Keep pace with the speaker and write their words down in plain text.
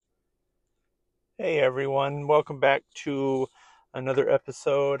Hey everyone, welcome back to another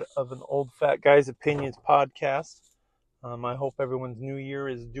episode of an Old Fat Guy's Opinions podcast. I hope everyone's new year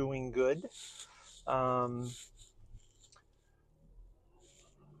is doing good. Um,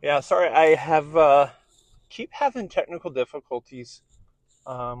 Sorry, I have keep having technical difficulties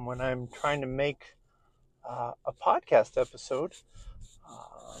when I'm trying to make a podcast episode.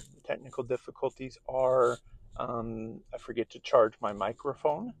 Technical difficulties are I forget to charge my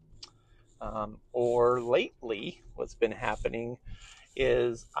microphone, or lately, what's been happening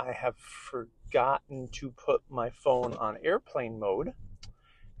is I have forgotten to put my phone on airplane mode,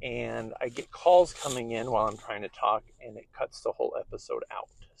 and I get calls coming in while I'm trying to talk, and it cuts the whole episode out.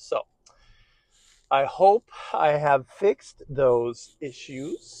 So I hope I have fixed those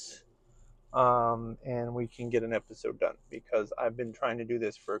issues, and we can get an episode done, because I've been trying to do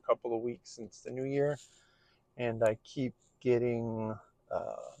this for a couple of weeks since the new year, and I keep getting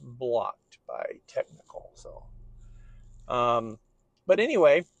blocked by technical. But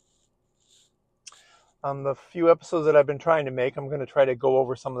anyway, the few episodes that I've been trying to make, I'm going to try to go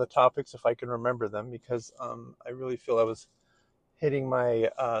over some of the topics if I can remember them, because I really feel I was hitting my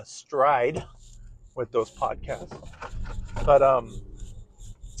stride with those podcasts. But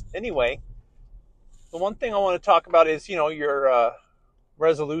anyway, the one thing I want to talk about is, your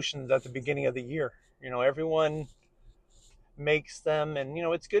resolutions at the beginning of the year. Everyone makes them, and,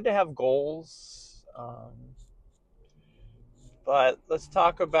 it's good to have goals. But let's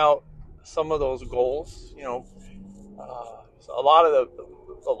talk about some of those goals. So a lot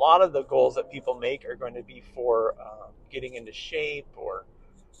of the goals that people make are going to be for getting into shape, or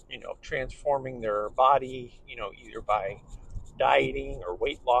transforming their body, either by dieting or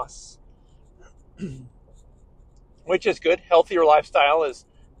weight loss, which is good. Healthier lifestyle is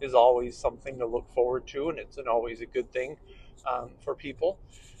always something to look forward to, and it's always a good thing for people.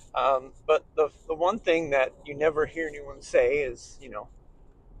 But the one thing that you never hear anyone say is,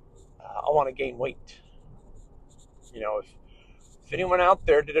 I want to gain weight. If anyone out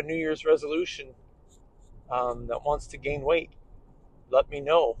there did a New Year's resolution that wants to gain weight, let me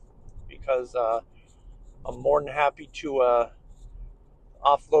know, because I'm more than happy to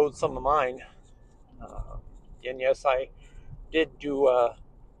offload some of mine. And yes, I did do a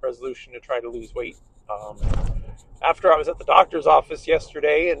resolution to try to lose weight. After I was at the doctor's office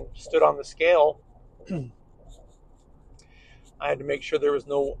yesterday and stood on the scale, I had to make sure there was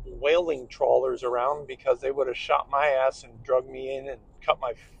no whaling trawlers around, because they would have shot my ass and drugged me in and cut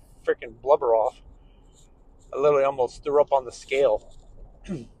my freaking blubber off. I literally almost threw up on the scale.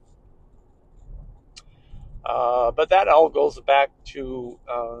 But that all goes back to,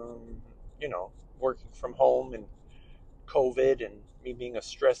 working from home and COVID, and me being a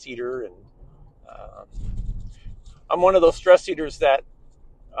stress eater. And I'm one of those stress eaters that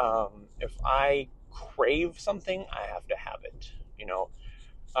if I crave something, I have to have it.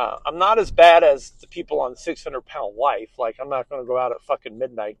 I'm not as bad as the people on 600-Pound Life. Like, I'm not going to go out at fucking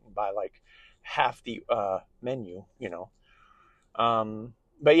midnight and buy like half the menu.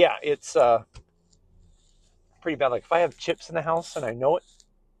 But yeah, it's pretty bad. Like, if I have chips in the house and I know it,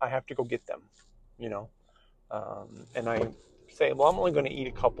 I have to go get them. And I say, well, I'm only going to eat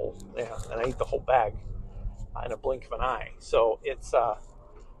a couple. Yeah, and I eat the whole bag in a blink of an eye. So it's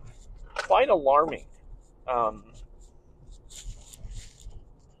quite alarming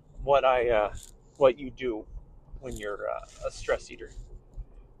what you do when you're a stress eater.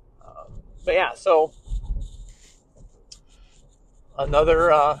 But yeah, so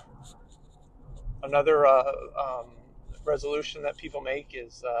another resolution that people make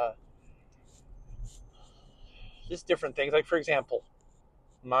is just different things. Like, for example,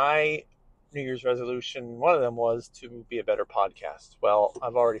 my New Year's resolution, one of them was to be a better podcast. Well,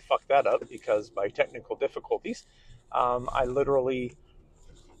 I've already fucked that up, because by technical difficulties, I literally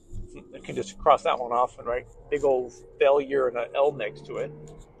can just cross that one off and write big old failure and an L next to it.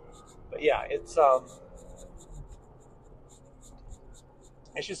 But yeah, it's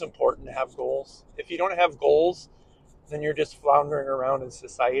just important to have goals. If you don't have goals, then you're just floundering around in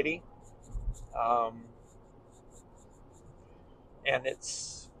society. And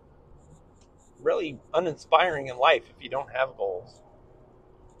it's really uninspiring in life if you don't have goals.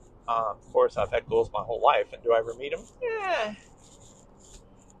 Of course, I've had goals my whole life, and do I ever meet them? Yeah.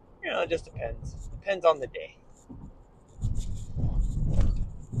 It just depends. Depends on the day.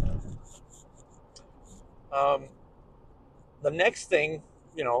 The next thing,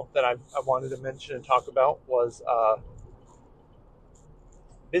 that I wanted to mention and talk about was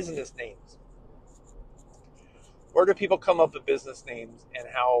business names. Where do people come up with business names, and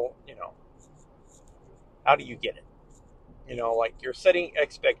how do you get it? like you're setting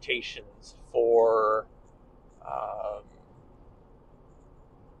expectations for um,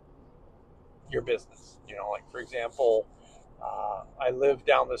 your business. Like for example, I live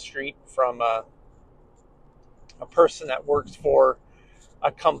down the street from a person that works for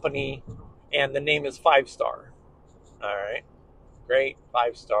a company, and the name is 5-Star. All right, great,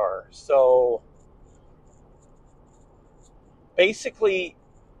 5-Star. So basically,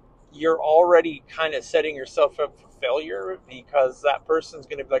 you're already kind of setting yourself up for failure, because that person's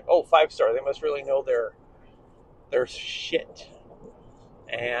going to be like, oh, 5-Star, they must really know their shit.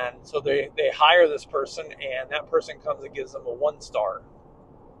 And so they hire this person, and that person comes and gives them a 1-star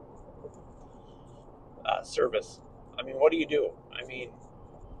service. I mean, what do you do? I mean,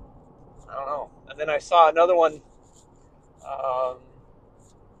 I don't know. And then I saw another one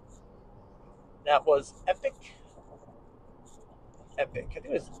that was Epic. I think it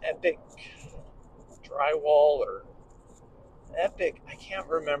was Epic Drywall or Epic. I can't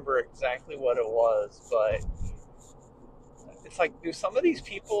remember exactly what it was, but it's like, do some of these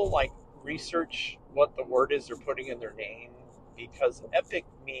people like research what the word is they're putting in their name? Because Epic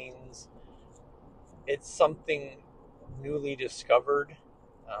means it's something newly discovered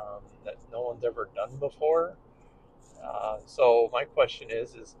that no one's ever done before. So my question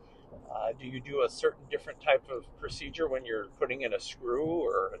is do you do a certain different type of procedure when you're putting in a screw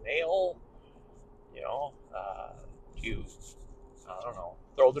or a nail? Do you, I don't know,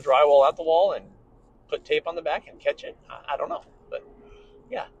 throw the drywall at the wall and put tape on the back and catch it? I don't know. But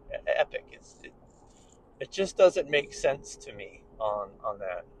yeah, Epic. It just doesn't make sense to me on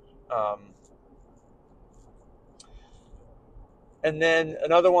that. And then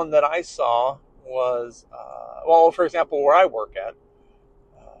another one that I saw was, for example, where I work at,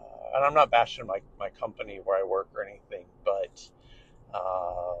 and I'm not bashing my company where I work or anything, but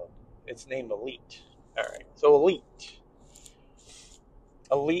it's named Elite. All right, so Elite.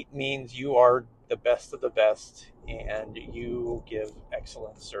 Elite means you are the best of the best, and you give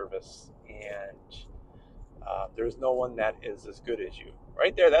excellent service, and there's no one that is as good as you.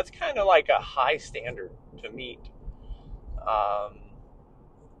 Right there, that's kind of like a high standard to meet.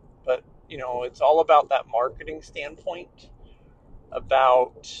 But it's all about that marketing standpoint,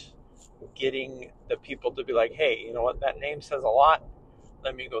 about getting the people to be like, hey, you know what, that name says a lot.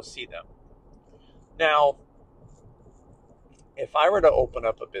 Let me go see them. Now, if I were to open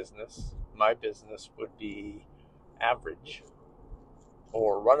up a business, my business would be average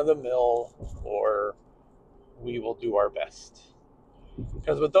or run-of-the-mill, or we will do our best.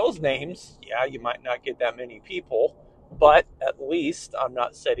 Because with those names, yeah, you might not get that many people, but at least I'm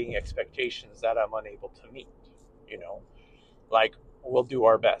not setting expectations that I'm unable to meet. Like, we'll do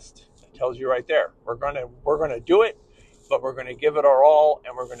our best. It tells you right there. We're gonna do it, but we're gonna give it our all,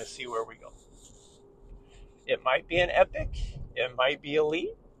 and we're gonna see where we go. It might be an Epic. It might be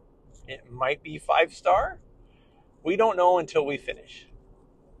Elite. It might be 5-Star. We don't know until we finish,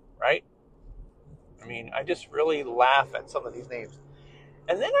 right? I mean, I just really laugh at some of these names.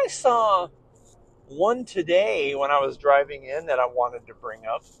 And then I saw one today when I was driving in that I wanted to bring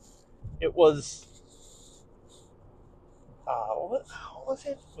up. It was, what was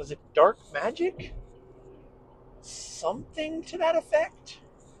it? Was it Dark Magic? Something to that effect.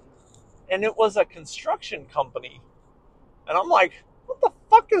 And it was a construction company. And I'm like, what the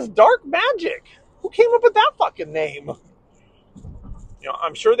fuck is Dark Magic? Who came up with that fucking name?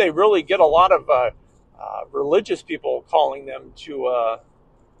 I'm sure they really get a lot of religious people calling them to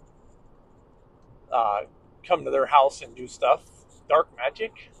come to their house and do stuff. Dark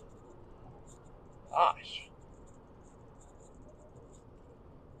Magic? Gosh.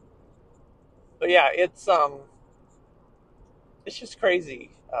 But yeah, it's just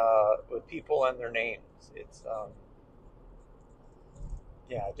crazy with people and their names. It's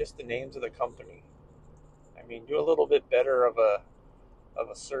just the names of the company. I mean, do a little bit better of a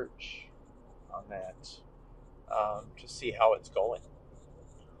search on that to see how it's going.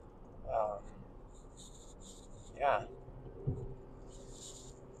 Yeah.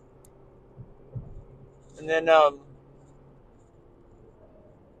 And then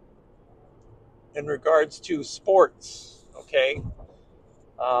in regards to sports, okay,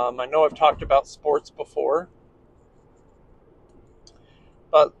 I know I've talked about sports before,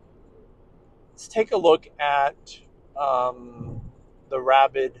 but let's take a look at the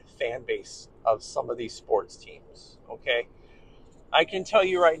rabid fan base of some of these sports teams, okay? I can tell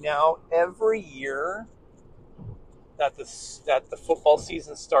you right now, every year that the football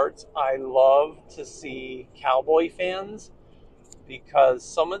season starts, I love to see Cowboy fans, because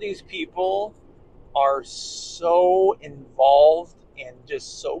some of these people are so involved and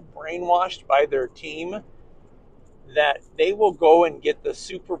just so brainwashed by their team that they will go and get the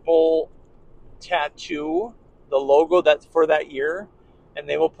Super Bowl tattoo, the logo that's for that year, and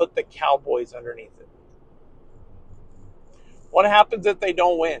they will put the Cowboys underneath it. What happens if they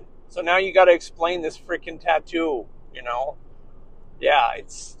don't win? So now you got to explain this freaking tattoo, Yeah,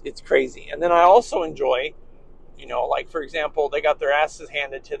 it's crazy. And then I also enjoy, like for example, they got their asses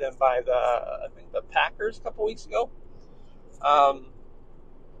handed to them by I think the Packers a couple weeks ago. I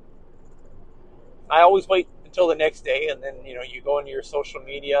always wait until the next day, and then you go into your social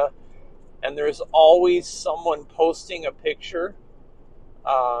media, and there's always someone posting a picture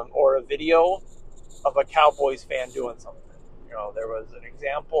or a video of a Cowboys fan doing something. There was an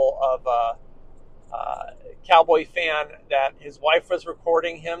example of a Cowboy fan that his wife was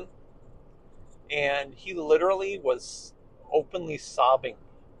recording him, and he literally was openly sobbing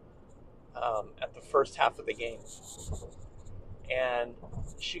at the first half of the game. And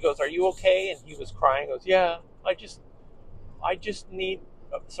she goes, "Are you okay?" And he was crying. He goes, "Yeah, I just need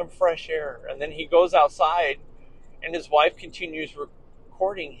some fresh air." And then he goes outside, and his wife continues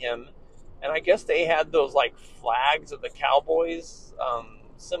recording him. And I guess they had those like flags of the Cowboys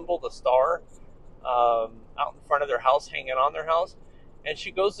symbol, the star, out in front of their house, hanging on their house. And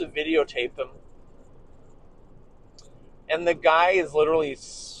she goes to videotape them. And the guy is literally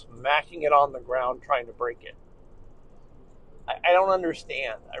smacking it on the ground, trying to break it. I don't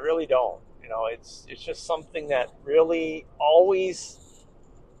understand. I really don't. It's just something that really always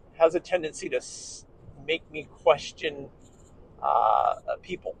has a tendency to make me question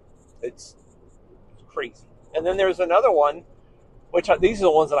people. It's crazy. And then there's another one, these are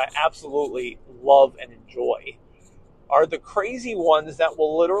the ones that I absolutely love and enjoy, are the crazy ones that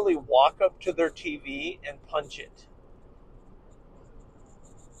will literally walk up to their TV and punch it.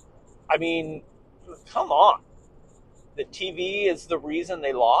 I mean, come on. The TV is the reason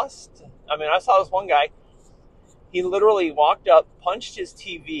they lost? I mean, I saw this one guy, he literally walked up, punched his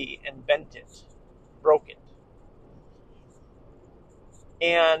TV, and bent it, broke it.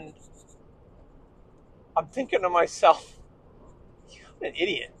 And I'm thinking to myself, you're an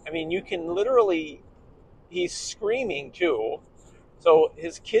idiot. I mean, you can literally, he's screaming too. So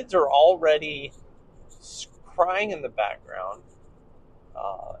his kids are already crying in the background.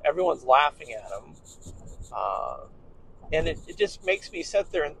 Everyone's laughing at him. And it just makes me sit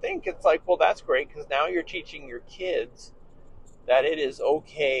there and think, it's like, well, that's great, because now you're teaching your kids that it is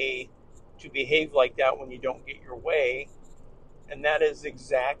okay to behave like that when you don't get your way. And that is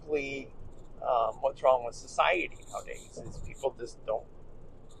exactly what's wrong with society nowadays, is people just don't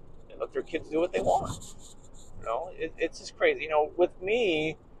let their kids do what they want. It's just crazy. With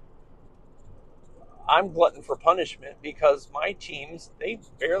me, I'm glutton for punishment because my teams, they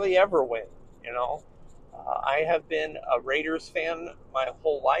barely ever win. I have been a Raiders fan my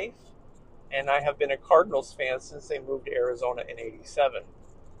whole life, and I have been a Cardinals fan since they moved to Arizona in '87.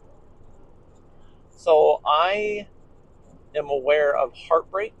 So I am aware of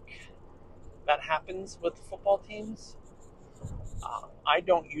heartbreak that happens with football teams. I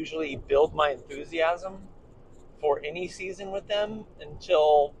don't usually build my enthusiasm for any season with them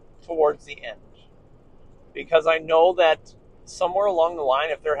until towards the end, because I know that somewhere along the line,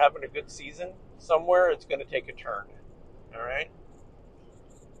 if they're having a good season, somewhere it's going to take a turn. All right.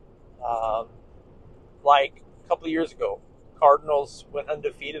 Like a couple of years ago, Cardinals went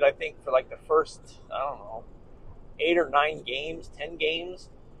undefeated, I think, for like the first, 8 or 9 games, 10 games.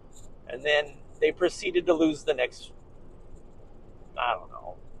 And then they proceeded to lose the next,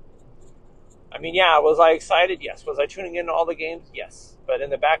 I mean, yeah, was I excited? Yes. Was I tuning in to all the games? Yes. But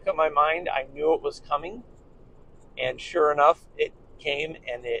in the back of my mind, I knew it was coming. And sure enough, it came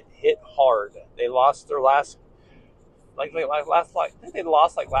and it hit hard. They lost their last of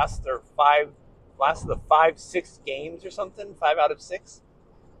the 5-6 games or something, 5 out of 6,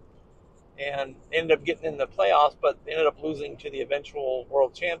 and ended up getting in the playoffs, but they ended up losing to the eventual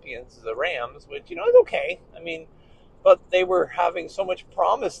world champions, the Rams, which is okay. I mean, but they were having so much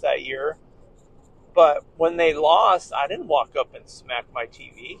promise that year. But when they lost, I didn't walk up and smack my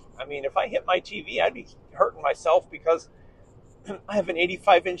TV. I mean, if I hit my TV, I'd be hurting myself because I have an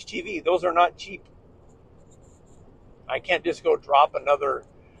 85-inch TV. Those are not cheap. I can't just go drop another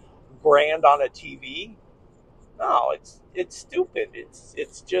 $1,000 on a TV. No, it's stupid.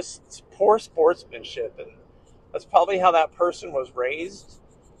 It's just poor sportsmanship, and that's probably how that person was raised.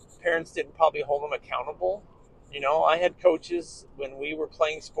 Parents didn't probably hold them accountable. I had coaches when we were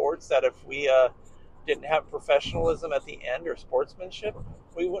playing sports that if we didn't have professionalism at the end or sportsmanship,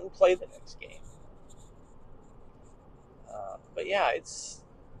 we wouldn't play the next game. But yeah, it's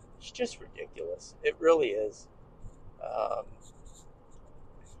just ridiculous. It really is. But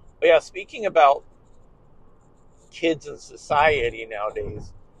yeah, speaking about kids in society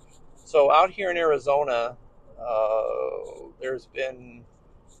nowadays. So out here in Arizona, there's been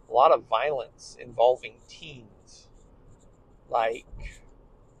a lot of violence involving teens. Like,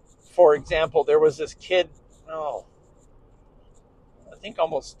 for example, there was this kid, I think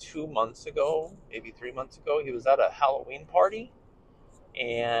almost 2 months ago, maybe 3 months ago, he was at a Halloween party,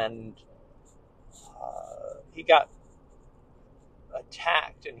 and he got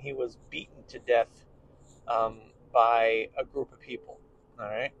attacked and he was beaten to death by a group of people. All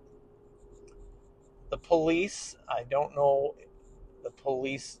right. The police, I don't know, the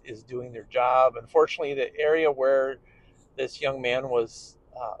police is doing their job. Unfortunately, the area where this young man was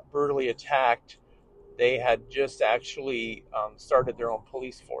brutally attacked, they had just actually started their own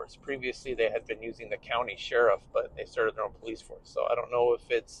police force. Previously, they had been using the county sheriff, but they started their own police force. So I don't know if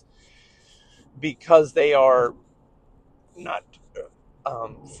it's because they are not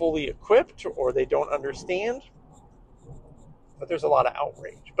fully equipped or they don't understand, but there's a lot of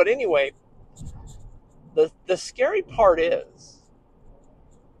outrage. But anyway, the scary part is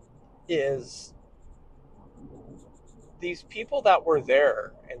these people that were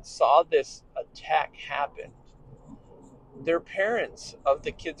there and saw this attack happen, their parents of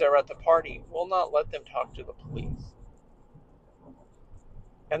the kids that were at the party will not let them talk to the police.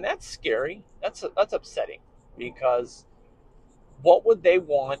 And that's scary. That's upsetting, because what would they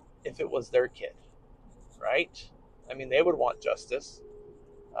want if it was their kid, right? I mean, they would want justice.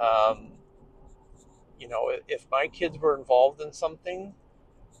 If my kids were involved in something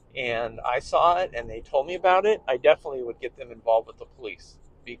and I saw it and they told me about it, I definitely would get them involved with the police,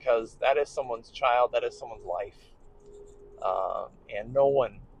 because that is someone's child, that is someone's life. And no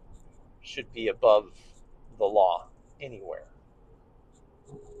one should be above the law anywhere.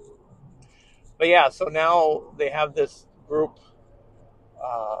 But yeah, so now they have this group,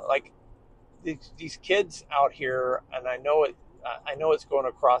 like these kids out here, and I know it's going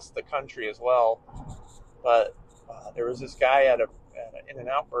across the country as well. But there was this guy at an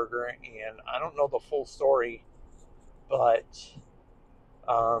In-N-Out Burger, and I don't know the full story, but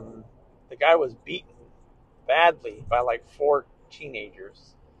the guy was beaten badly by like 4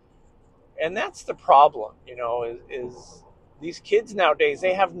 teenagers. And that's the problem, is these kids nowadays,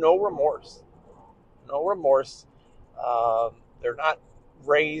 they have no remorse. No remorse. They're not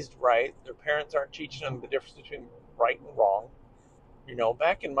raised right. Their parents aren't teaching them the difference between right and wrong.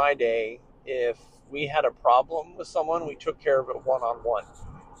 Back in my day, if we had a problem with someone, we took care of it one-on-one.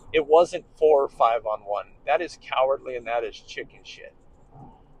 It wasn't 4 or 5-on-1. That is cowardly, and that is chicken shit,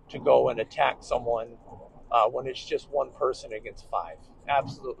 to go and attack someone when it's just one person against 5.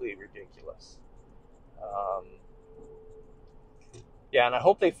 Absolutely ridiculous. Yeah, and I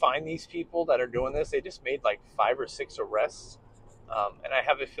hope they find these people that are doing this. They just made like 5 or 6 arrests. And I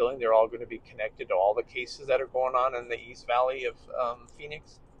have a feeling they're all going to be connected to all the cases that are going on in the East Valley of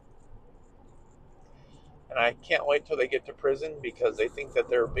Phoenix. And I can't wait till they get to prison, because they think that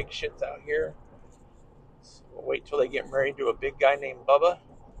they're big shits out here. So we'll wait till they get married to a big guy named Bubba,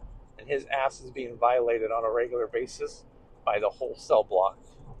 and his ass is being violated on a regular basis by the whole cell block.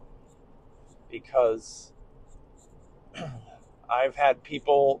 Because I've had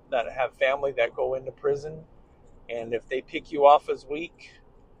people that have family that go into prison, and if they pick you off as weak,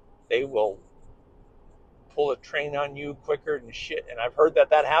 they will pull a train on you quicker than shit. And I've heard that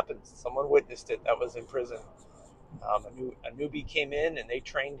happens. Someone witnessed it that was in prison. A newbie came in and they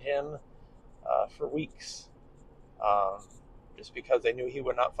trained him for weeks, just because they knew he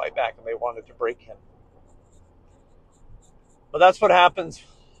would not fight back and they wanted to break him. But that's what happens.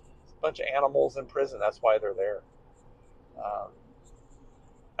 A bunch of animals in prison. That's why they're there.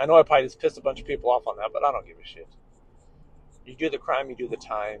 I know I probably just pissed a bunch of people off on that, but I don't give a shit. You do the crime, you do the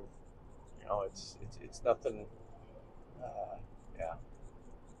time. It's nothing. Yeah.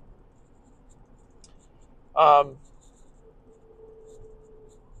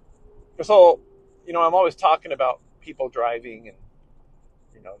 So, I'm always talking about people driving and,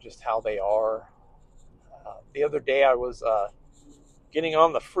 just how they are. The other day I was getting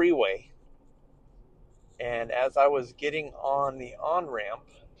on the freeway, and as I was getting on the on-ramp,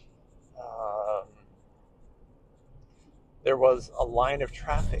 there was a line of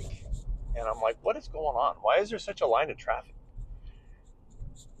traffic. And I'm like, what is going on? Why is there such a line of traffic?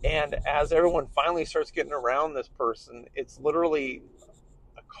 And as everyone finally starts getting around this person, it's literally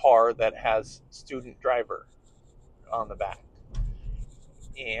a car that has student driver on the back.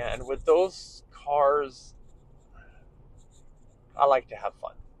 And with those cars, I like to have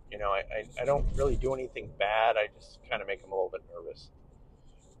fun. I don't really do anything bad. I just kind of make them a little bit nervous.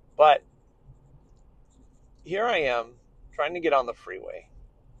 But here I am trying to get on the freeway.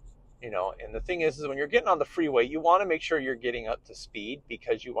 And the thing is when you're getting on the freeway, you want to make sure you're getting up to speed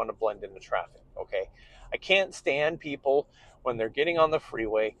because you want to blend into traffic. Okay. I can't stand people when they're getting on the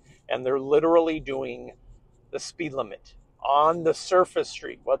freeway and they're literally doing the speed limit on the surface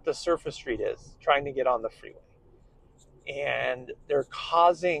street, what the surface street is, trying to get on the freeway. And they're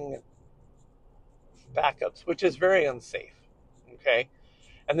causing backups, which is very unsafe. Okay.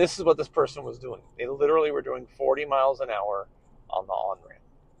 And this is what this person was doing. They literally were doing 40 miles an hour on the on-ramp.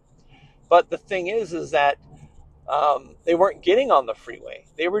 But the thing is that they weren't getting on the freeway.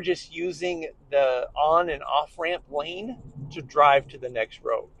 They were just using the on and off ramp lane to drive to the next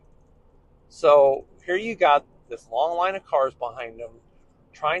road. So here you got this long line of cars behind them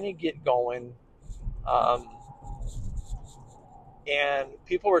trying to get going. And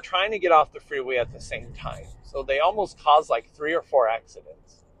people were trying to get off the freeway at the same time. So they almost caused like 3 or 4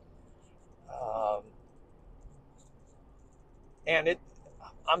 accidents.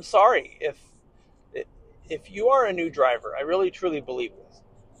 I'm sorry if you are a new driver, I really truly believe this.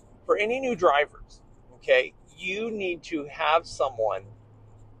 For any new drivers, okay, you need to have someone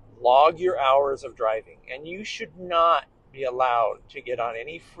log your hours of driving, and you should not be allowed to get on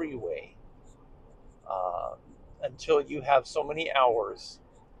any freeway until you have so many hours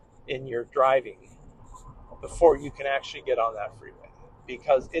in your driving before you can actually get on that freeway,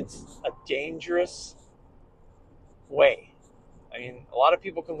 because it's a dangerous way. I mean, a lot of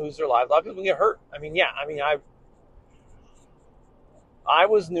people can lose their lives. A lot of people can get hurt. I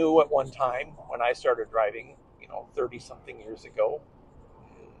was new at one time when I started driving, 30 something years ago.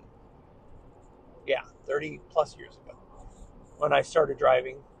 Yeah, 30 plus years ago when I started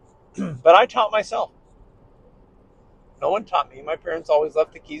driving. But I taught myself. No one taught me. My parents always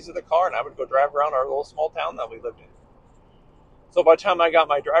left the keys to the car, and I would go drive around our little small town that we lived in. So by the time I got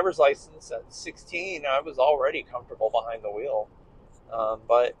my driver's license at 16, I was already comfortable behind the wheel.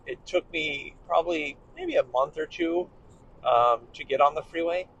 But it took me probably maybe a month or two to get on the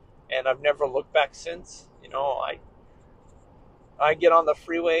freeway, and I've never looked back since. I get on the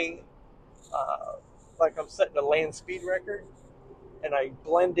freeway like I'm setting a land speed record, and I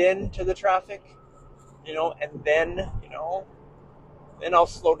blend into the traffic, and then I'll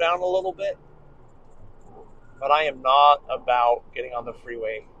slow down a little bit. But I am not about getting on the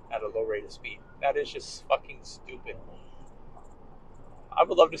freeway at a low rate of speed. That is just fucking stupid. I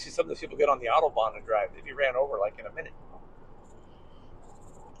would love to see some of these people get on the Autobahn and drive. They'd be ran over like in a minute.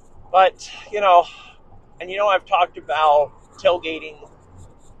 But, I've talked about tailgating.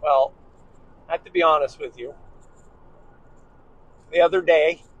 Well, I have to be honest with you. The other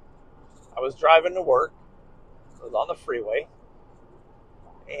day, I was driving to work. I was on the freeway.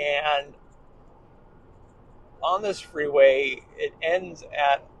 And on this freeway, it ends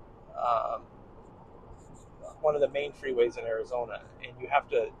at one of the main freeways in Arizona, and you have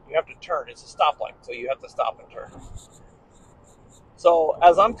to turn. It's a stoplight, so you have to stop and turn. So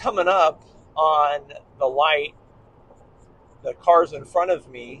as I'm coming up on the light, the cars in front of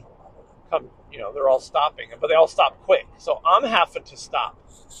me come, they're all stopping, but they all stop quick. So I'm having to stop,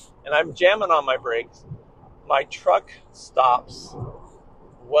 and I'm jamming on my brakes. My truck stops,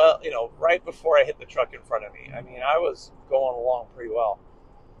 right before I hit the truck in front of me. I mean, I was going along pretty well.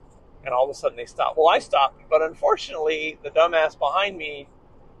 And all of a sudden they stopped. Well, I stopped, but unfortunately, the dumbass behind me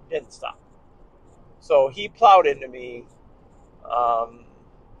didn't stop. So he plowed into me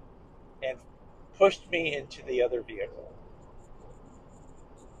and pushed me into the other vehicle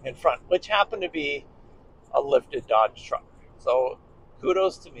in front, which happened to be a lifted Dodge truck. So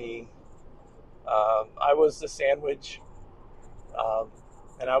kudos to me. I was the sandwich,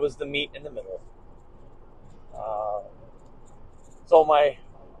 and I was the meat in the middle. So my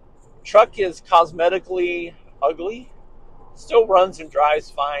truck is cosmetically ugly, still runs and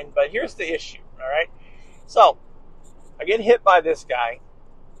drives fine, but here's the issue, all right? So I get hit by this guy.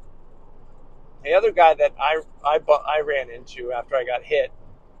 The other guy that I ran into after I got hit,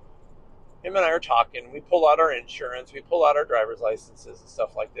 him and I are talking. We pull out our insurance, we pull out our driver's licenses and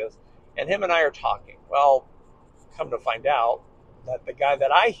stuff like this, and him and I are talking. Well, come to find out that the guy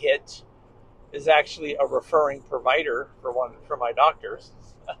that I hit is actually a referring provider for my doctors.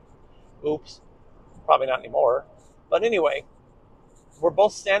 Oops, probably not anymore. But anyway, we're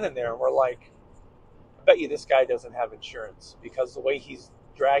both standing there and we're like, I bet you this guy doesn't have insurance because the way he's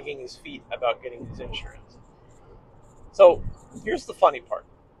dragging his feet about getting his insurance. So here's the funny part.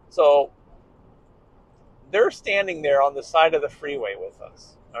 So they're standing there on the side of the freeway with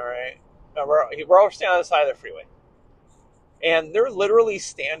us. All right. Now we're all standing on the side of the freeway. And they're literally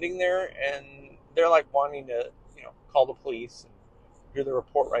standing there and they're like wanting to, call the police and do the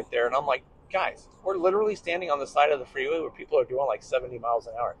report right there. And I'm like, guys, we're literally standing on the side of the freeway where people are doing like 70 miles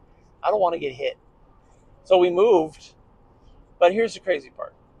an hour. I don't want to get hit. So we moved. But here's the crazy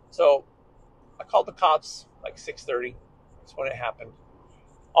part. So I called the cops like 6:30. That's when it happened.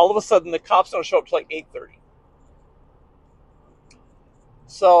 All of a sudden, the cops don't show up till like 8:30.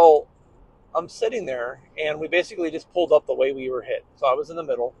 So I'm sitting there, and we basically just pulled up the way we were hit. So I was in the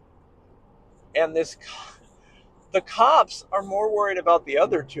middle. And the cops are more worried about the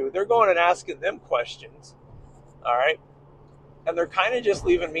other two. They're going and asking them questions. All right. And they're kind of just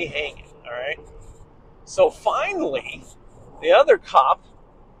leaving me hanging. All right. So finally, the other cop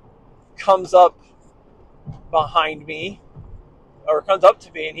comes up behind me, or comes up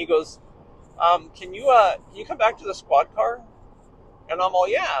to me, and he goes, can you come back to the squad car? And I'm all,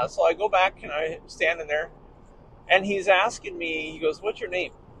 yeah. So I go back, and I'm standing there, and he's asking me, he goes, what's your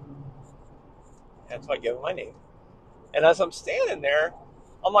name? And so I give him my name. And as I'm standing there,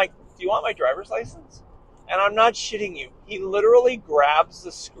 I'm like, do you want my driver's license? And I'm not shitting you. He literally grabs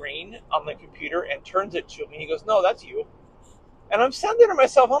the screen on the computer and turns it to me. He goes, no, that's you. And I'm standing there to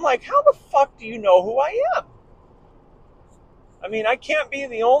myself, I'm like, how the fuck do you know who I am? I mean, I can't be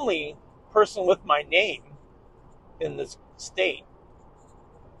the only person with my name in this state.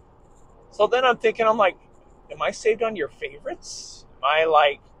 So then I'm thinking, I'm like, am I saved on your favorites? Am I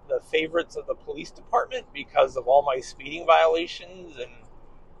like the favorites of the police department because of all my speeding violations and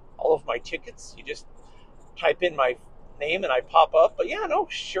all of my tickets? You just type in my name and I pop up. But yeah, no,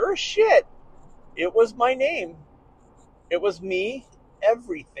 sure as shit, it was my name. It was me,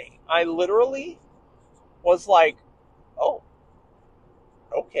 everything. I literally was like, oh,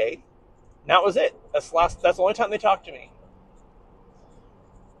 okay. And that was it. That's the only time they talked to me.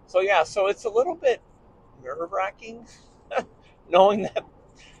 So yeah, so it's a little bit nerve-wracking knowing that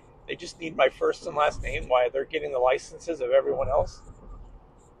they just need my first and last name while they're getting the licenses of everyone else.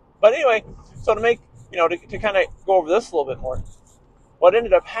 But anyway, so to make, to kind of go over this a little bit more, what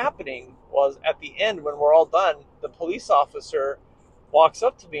ended up happening was at the end, when we're all done, the police officer walks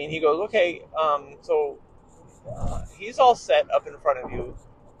up to me and he goes, okay, he's all set up in front of you.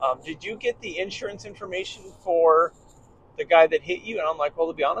 Did you get the insurance information for the guy that hit you? And I'm like, well,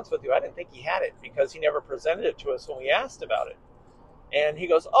 to be honest with you, I didn't think he had it because he never presented it to us when we asked about it. And he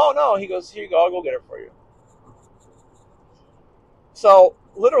goes, oh, no. He goes, here you go. I'll go get it for you. So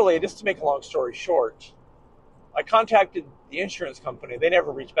literally, just to make a long story short, I contacted the insurance company. They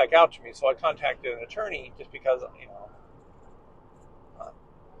never reached back out to me. So I contacted an attorney just because, I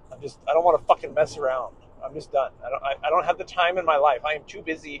don't want to fucking mess around. I'm just done. I don't have the time in my life. I am too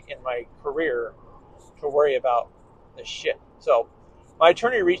busy in my career to worry about this shit. So my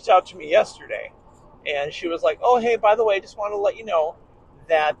attorney reached out to me yesterday, and she was like, oh, hey, by the way, just want to let you know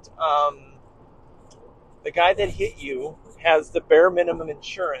that the guy that hit you has the bare minimum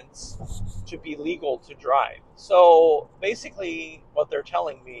insurance to be legal to drive. So basically what they're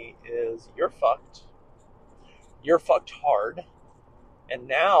telling me is you're fucked. You're fucked hard. And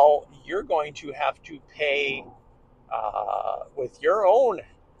now you're going to have to pay with your own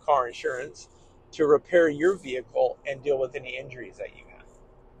car insurance to repair your vehicle and deal with any injuries that you have.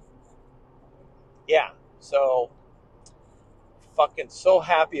 Yeah, so fucking so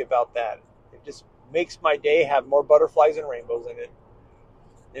happy about that. It just makes my day have more butterflies and rainbows in it.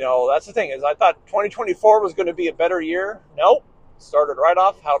 That's the thing, is I thought 2024 was going to be a better year. Nope. Started right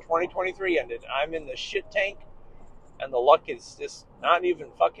off how 2023 ended. I'm in the shit tank, and the luck is just not even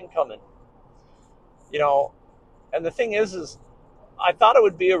fucking coming. And the thing is I thought it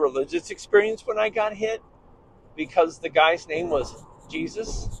would be a religious experience when I got hit because the guy's name was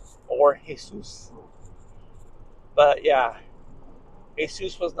Jesus or Jesus. But yeah,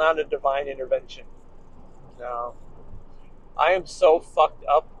 Jesus was not a divine intervention. No. I am so fucked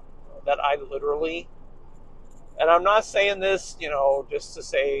up that I literally, and I'm not saying this, just to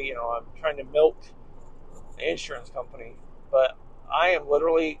say, I'm trying to milk the insurance company, but I am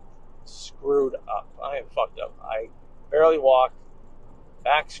literally screwed up. I am fucked up. I barely walk,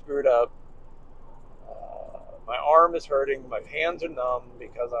 back screwed up. My arm is hurting. My hands are numb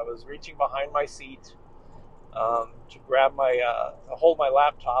because I was reaching behind my seat to grab to hold my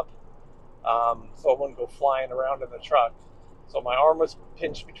laptop so it wouldn't go flying around in the truck. So my arm was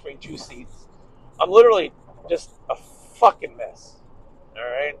pinched between two seats. I'm literally just a fucking mess. All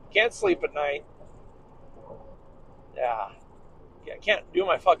right? Can't sleep at night. Yeah. I can't do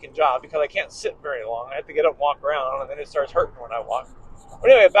my fucking job because I can't sit very long. I have to get up and walk around, and then it starts hurting when I walk.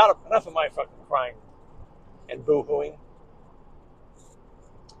 But anyway, enough of my fucking crying and boo-hooing.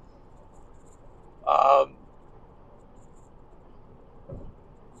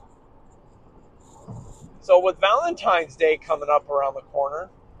 So with Valentine's Day coming up around the corner,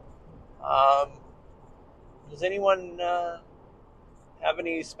 does anyone Have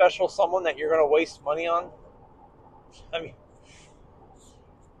any special someone that you're going to waste money on? I mean,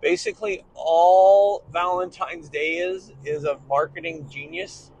 basically all Valentine's Day is a marketing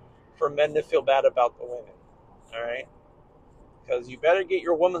genius for men to feel bad about the women. All right? Because you better get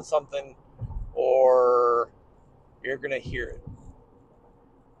your woman something or you're going to hear it.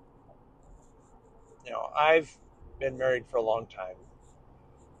 You know, I've been married for a long time.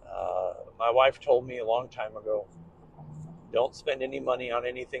 My wife told me a long time ago, don't spend any money on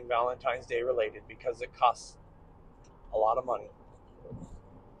anything Valentine's Day related because it costs a lot of money.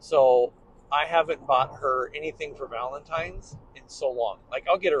 So I haven't bought her anything for Valentine's in so long. Like,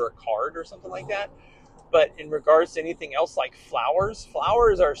 I'll get her a card or something like that. But in regards to anything else like flowers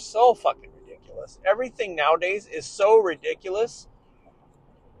are so fucking ridiculous. Everything nowadays is so ridiculous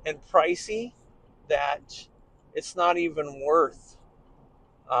and pricey that it's not even worth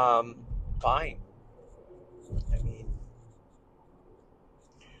buying. I mean,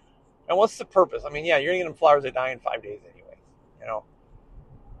 and what's the purpose? I mean, yeah, you're going to get them flowers that die in 5 days anyway. You know,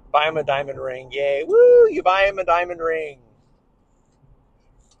 buy them a diamond ring. Yay. Woo, you buy them a diamond ring.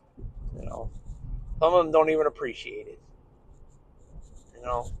 You know, some of them don't even appreciate it. You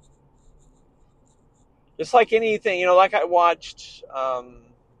know, just like anything, you know, like I watched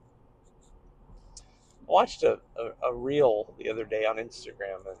a reel the other day on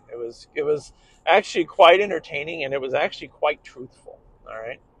Instagram, and it was actually quite entertaining, and it was actually quite truthful. All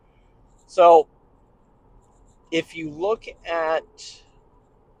right. So if you look at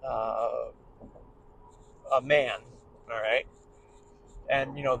a man, all right,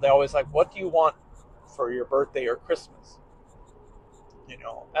 and you know, they always like, what do you want for your birthday or Christmas? You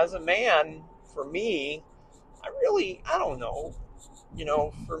know, as a man, for me, I don't know. You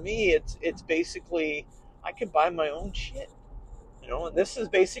know, for me, it's basically, I can buy my own shit. You know, and this is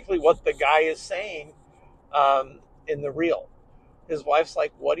basically what the guy is saying in the reel. His wife's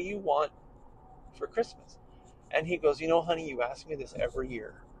like, what do you want for Christmas? And he goes, you know, honey, you ask me this every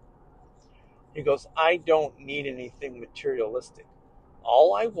year. He goes, I don't need anything materialistic.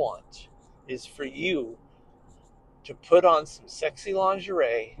 All I want is for you to put on some sexy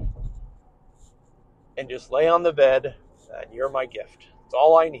lingerie and just lay on the bed, and you're my gift. That's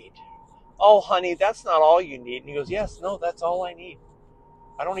all I need. Oh, honey, that's not all you need. And he goes, yes, no, that's all I need.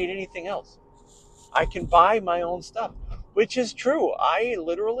 I don't need anything else. I can buy my own stuff, which is true. I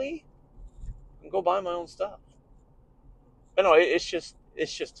literally can go buy my own stuff. But no, it's just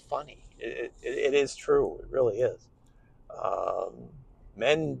funny. It is true. It really is.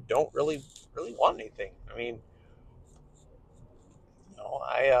 Men don't really want anything. I mean, you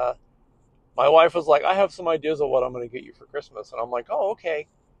know, my wife was like, I have some ideas of what I'm going to get you for Christmas. And I'm like, oh, okay.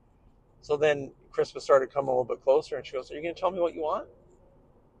 So then Christmas started coming a little bit closer, and she goes, are you going to tell me what you want?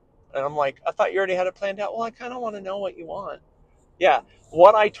 And I'm like, I thought you already had it planned out. Well, I kind of want to know what you want. Yeah,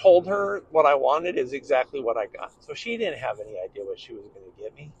 what I told her what I wanted is exactly what I got. So she didn't have any idea what she was going to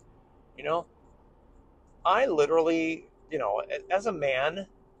get me. You know, I literally, you know, as a man,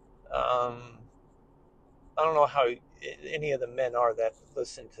 I don't know how any of the men are that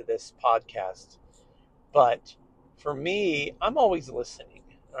listen to this podcast, but for me, I'm always listening.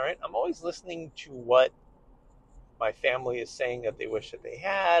 All right, I'm always listening to what my family is saying that they wish that they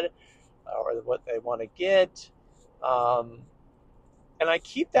had, or what they want to get, and I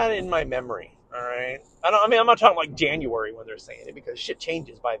keep that in my memory. All right, I'm not talking like January when they're saying it, because shit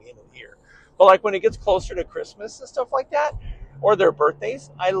changes by the end of the year. But like when it gets closer to Christmas and stuff like that, or their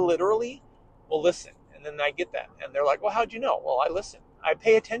birthdays, I literally will listen, and then I get that, and they're like, "Well, how'd you know?" Well, I listen. I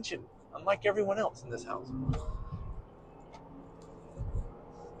pay attention, unlike everyone else in this house.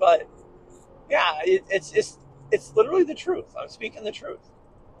 But yeah, it's literally the truth. I'm speaking the truth.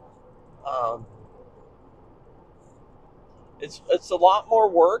 It's a lot more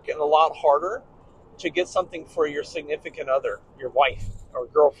work and a lot harder to get something for your significant other, your wife or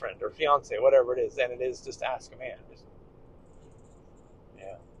girlfriend or fiance, whatever it is, than it is just to ask a man.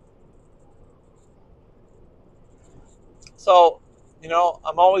 Yeah. So, you know,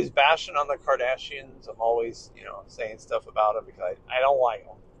 I'm always bashing on the Kardashians. I'm always, you know, saying stuff about them because I don't like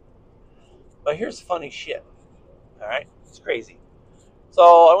them. But here's funny shit. All right? It's crazy.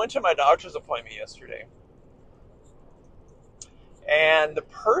 So I went to my doctor's appointment yesterday. And the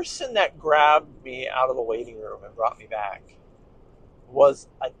person that grabbed me out of the waiting room and brought me back was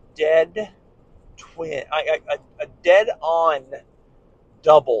a dead twin, a dead-on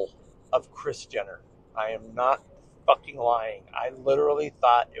double of Kris Jenner. I am not fucking lying. I literally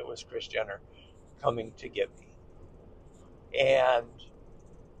thought it was Kris Jenner coming to get me. And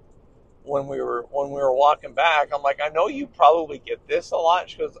when we were walking back, I'm like, I know you probably get this a lot.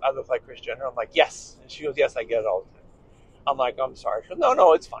 She goes, I look like Kris Jenner. I'm like, yes. And she goes, yes, I get it all the time. I'm like, I'm sorry. She goes,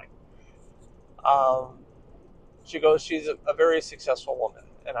 no, it's fine. She goes, she's a very successful woman.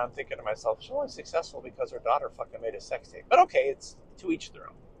 And I'm thinking to myself, she's only successful because her daughter fucking made a sex tape. But okay, it's to each their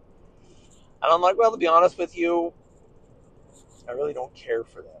own. And I'm like, well, to be honest with you, I really don't care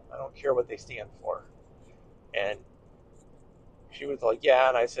for them. I don't care what they stand for. And she was like, yeah.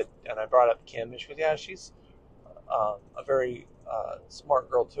 And I said, and I brought up Kim, and she goes, yeah, she's a very smart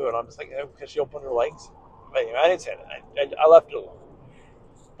girl too. And I'm just like, yeah, because she opened her legs. But anyway, I didn't say that. I left it alone.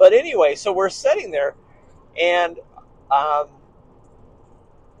 But anyway, so we're sitting there, and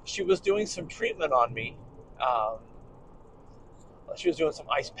she was doing some treatment on me. She was doing some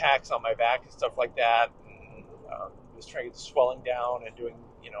ice packs on my back and stuff like that. And, was trying to get the swelling down and doing,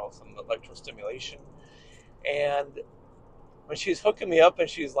 some electrostimulation. And when she's hooking me up and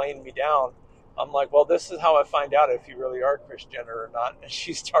she's laying me down, I'm like, well, this is how I find out if you really are Kris Jenner or not. And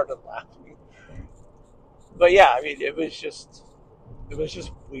she started laughing. But yeah, I mean, it was just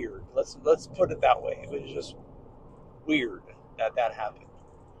weird. Let's put it that way. It was just weird that happened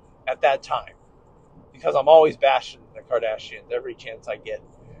at that time, because I'm always bashing the Kardashians every chance I get,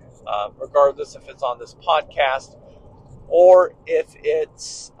 regardless if it's on this podcast or if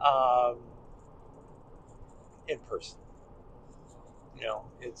it's in person.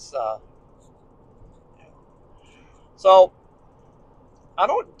 It's so I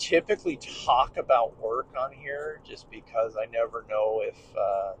don't typically talk about work on here just because I never know if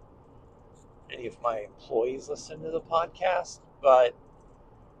any of my employees listen to the podcast. But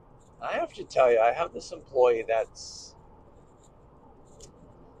I have to tell you, I have this employee that's,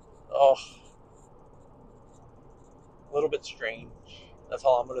 a little bit strange. That's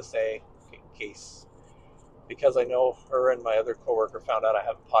all I'm going to say, in case, because I know her and my other coworker found out I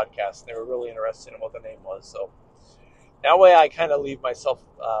have a podcast, and they were really interested in what the name was. So that way I kind of leave myself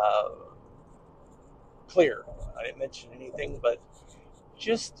clear. I didn't mention anything, but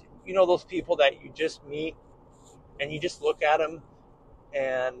just, those people that you just meet and you just look at them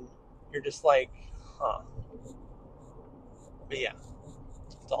and you're just like, huh. But yeah,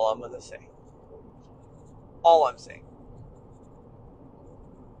 that's all I'm going to say. All I'm saying.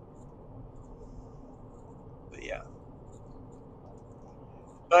 But yeah.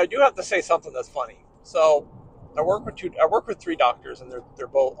 But I do have to say something that's funny. So I work with 3 doctors, and they're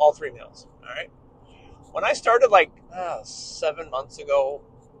both all 3 males. All right. When I started 7 months ago,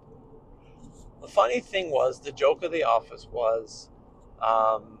 the funny thing was, the joke of the office was,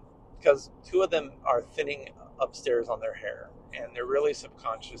 because 2 of them are thinning upstairs on their hair, and they're really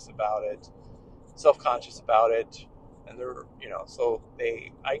self-conscious about it, and they're, so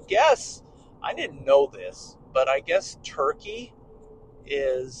I guess, I didn't know this, but I guess Turkey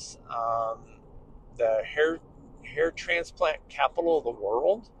is the hair transplant capital of the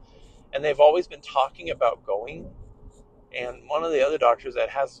world, and they've always been talking about going. And one of the other doctors that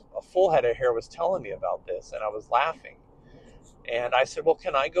has a full head of hair was telling me about this, and I was laughing. And I said, well,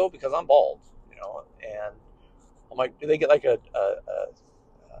 can I go? Because I'm bald, and I'm like, do they get like a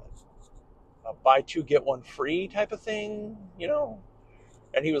buy 2, get 1 free type of thing,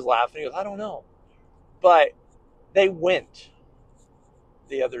 And he was laughing. He goes, I don't know. But they went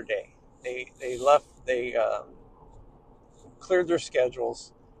the other day. They left, they cleared their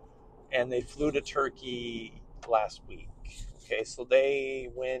schedules, and they flew to Turkey last week. Okay, so they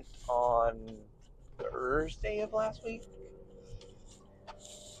went on Thursday of last week.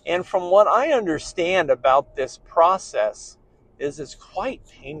 And from what I understand about this process is it's quite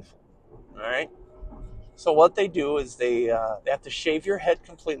painful. All right. So what they do is they have to shave your head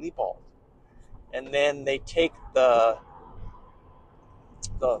completely bald, and then they take the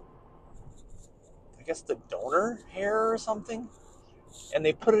I guess the donor hair or something, and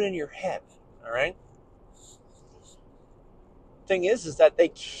they put it in your head. All right. Thing is that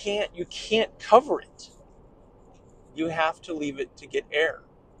you can't cover it. You have to leave it to get air.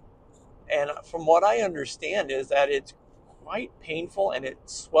 And from what I understand is that it's quite painful and it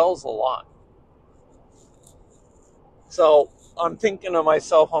swells a lot. So I'm thinking to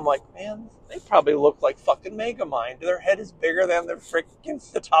myself, I'm like, man, they probably look like fucking Megamind. Their head is bigger than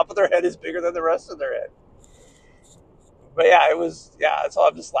the top of their head is bigger than the rest of their head. But yeah, so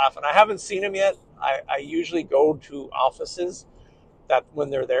I'm just laughing. I haven't seen them yet. I usually go to offices that when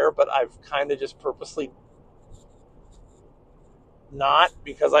they're there, but I've kind of just purposely not,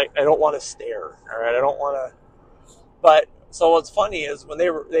 because I don't want to stare. All right, I don't want to. But so what's funny is when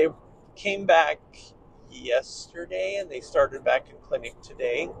they came back yesterday, and they started back in clinic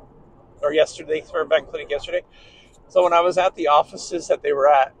today, or yesterday. They started back in clinic yesterday. So when I was at the offices that they were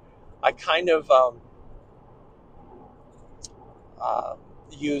at, I kind of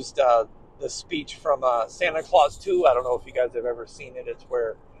used the speech from Santa Claus 2. I don't know if you guys have ever seen it. It's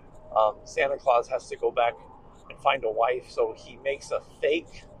where Santa Claus has to go back and find a wife, so he makes a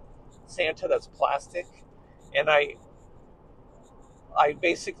fake Santa that's plastic. And I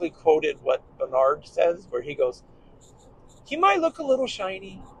basically quoted what Bernard says, where he goes, he might look a little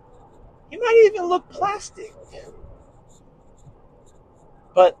shiny. He might even look plastic.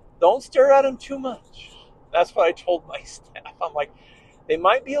 But don't stare at him too much. That's what I told my staff. I'm like, they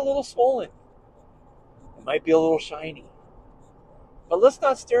might be a little swollen. They might be a little shiny. But let's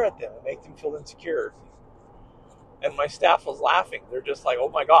not stare at them and make them feel insecure. And my staff was laughing. They're just like, oh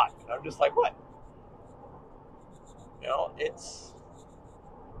my God. And I'm just like, what? You know,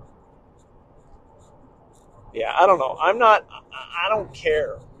 yeah, I don't know. I don't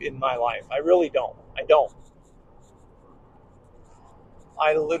care in my life. I really don't. I don't.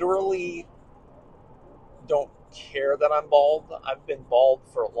 I literally don't care that I'm bald. I've been bald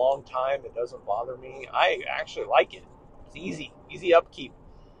for a long time. It doesn't bother me. I actually like it. It's easy upkeep.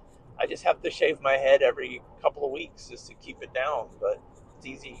 I just have to shave my head every couple of weeks just to keep it down, but it's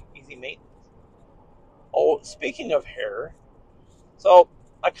easy maintenance. Oh, speaking of hair, so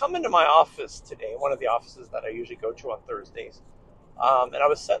I come into my office today, one of the offices that I usually go to on Thursdays, and I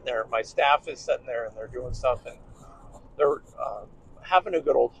was sitting there. My staff is sitting there, and they're doing stuff, and they're having a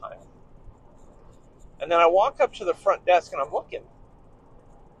good old time. And then I walk up to the front desk, and I'm looking,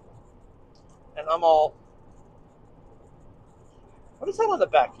 and I'm all, what is that on the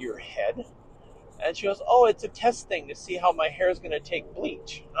back of your head? And she goes, oh, it's a test thing to see how my hair is going to take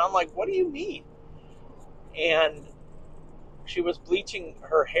bleach. And I'm like, what do you mean? And she was bleaching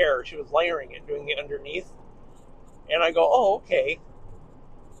her hair. She was layering it, doing it underneath. And I go, oh, okay.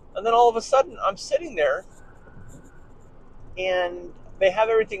 And then all of a sudden, I'm sitting there, and they have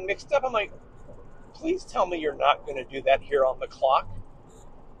everything mixed up. I'm like, please tell me you're not going to do that here on the clock.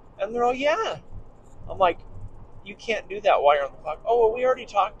 And they're all, yeah. I'm like, you can't do that while you're on the clock. Oh, well, we already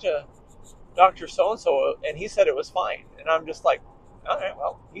talked to Dr. So-and-so, and he said it was fine. And I'm just like, all right,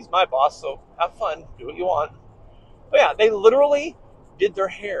 well, he's my boss, so have fun. Do what you want. But yeah, they literally did their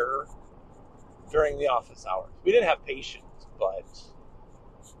hair during the office hours. We didn't have patients, but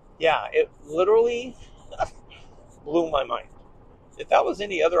yeah, it literally blew my mind. If that was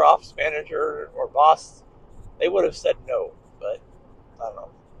any other office manager or boss, they would have said no, but I don't know.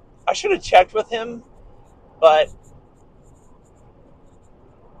 I should have checked with him, but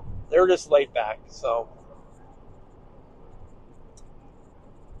they're just laid back, so.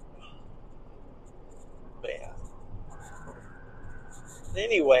 But yeah.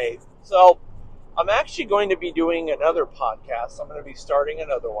 Anyway, so I'm actually going to be doing another podcast. I'm going to be starting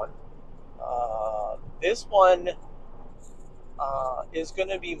another one. This one is going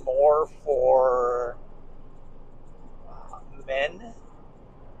to be more for men.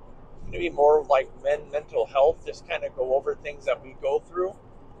 It's going to be more like mental health, just kind of go over things that we go through,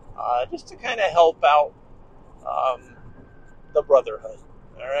 just to kind of help out the brotherhood.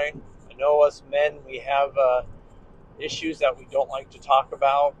 All right? I know us men, we have issues that we don't like to talk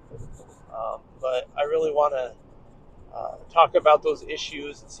about, but I really want to talk about those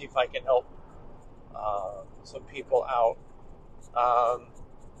issues and see if I can help some people out.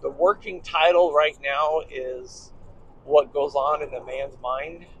 The working title right now is What Goes On in a Man's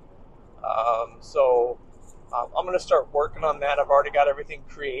Mind. So I'm going to start working on that. I've already got everything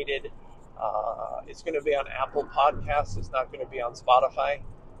created. It's going to be on Apple Podcasts. It's not going to be on Spotify.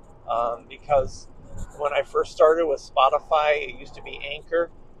 Because when I first started with Spotify, it used to be Anchor.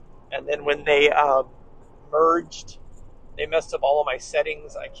 And then when they merged, they messed up all of my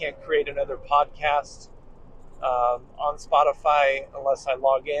settings. I can't create another podcast on Spotify unless I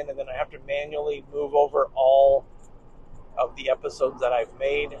log in. And then I have to manually move over all of the episodes that I've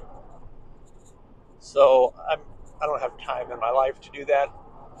made. So I don't have time in my life to do that.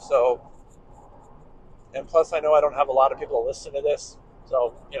 So, and plus I know I don't have a lot of people to listen to this.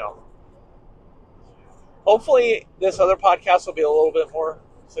 So, you know, hopefully this other podcast will be a little bit more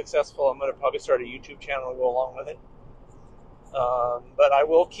successful. I'm going to probably start a YouTube channel and go along with it. But I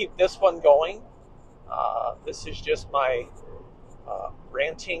will keep this one going. This is just my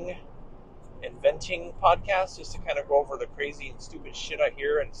ranting and venting podcast, just to kind of go over the crazy and stupid shit I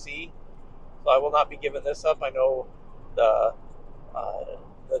hear and see. So I will not be giving this up. I know the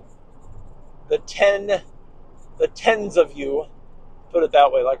tens of you, put it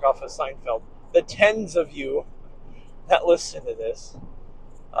that way, like off of Seinfeld, the tens of you that listen to this,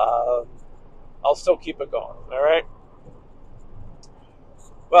 I'll still keep it going. All right.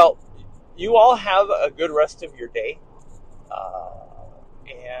 Well, you all have a good rest of your day.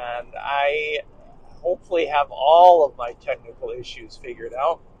 And I hopefully have all of my technical issues figured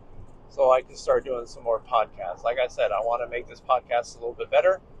out. so I can start doing some more podcasts. Like I said, I want to make this podcast a little bit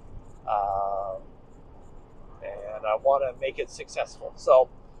better, and I want to make it successful. So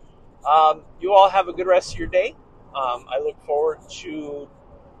you all have a good rest of your day. I look forward to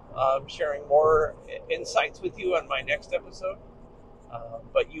sharing more insights with you on my next episode.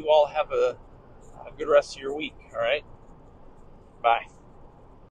 But you all have a good rest of your week. All right. Bye.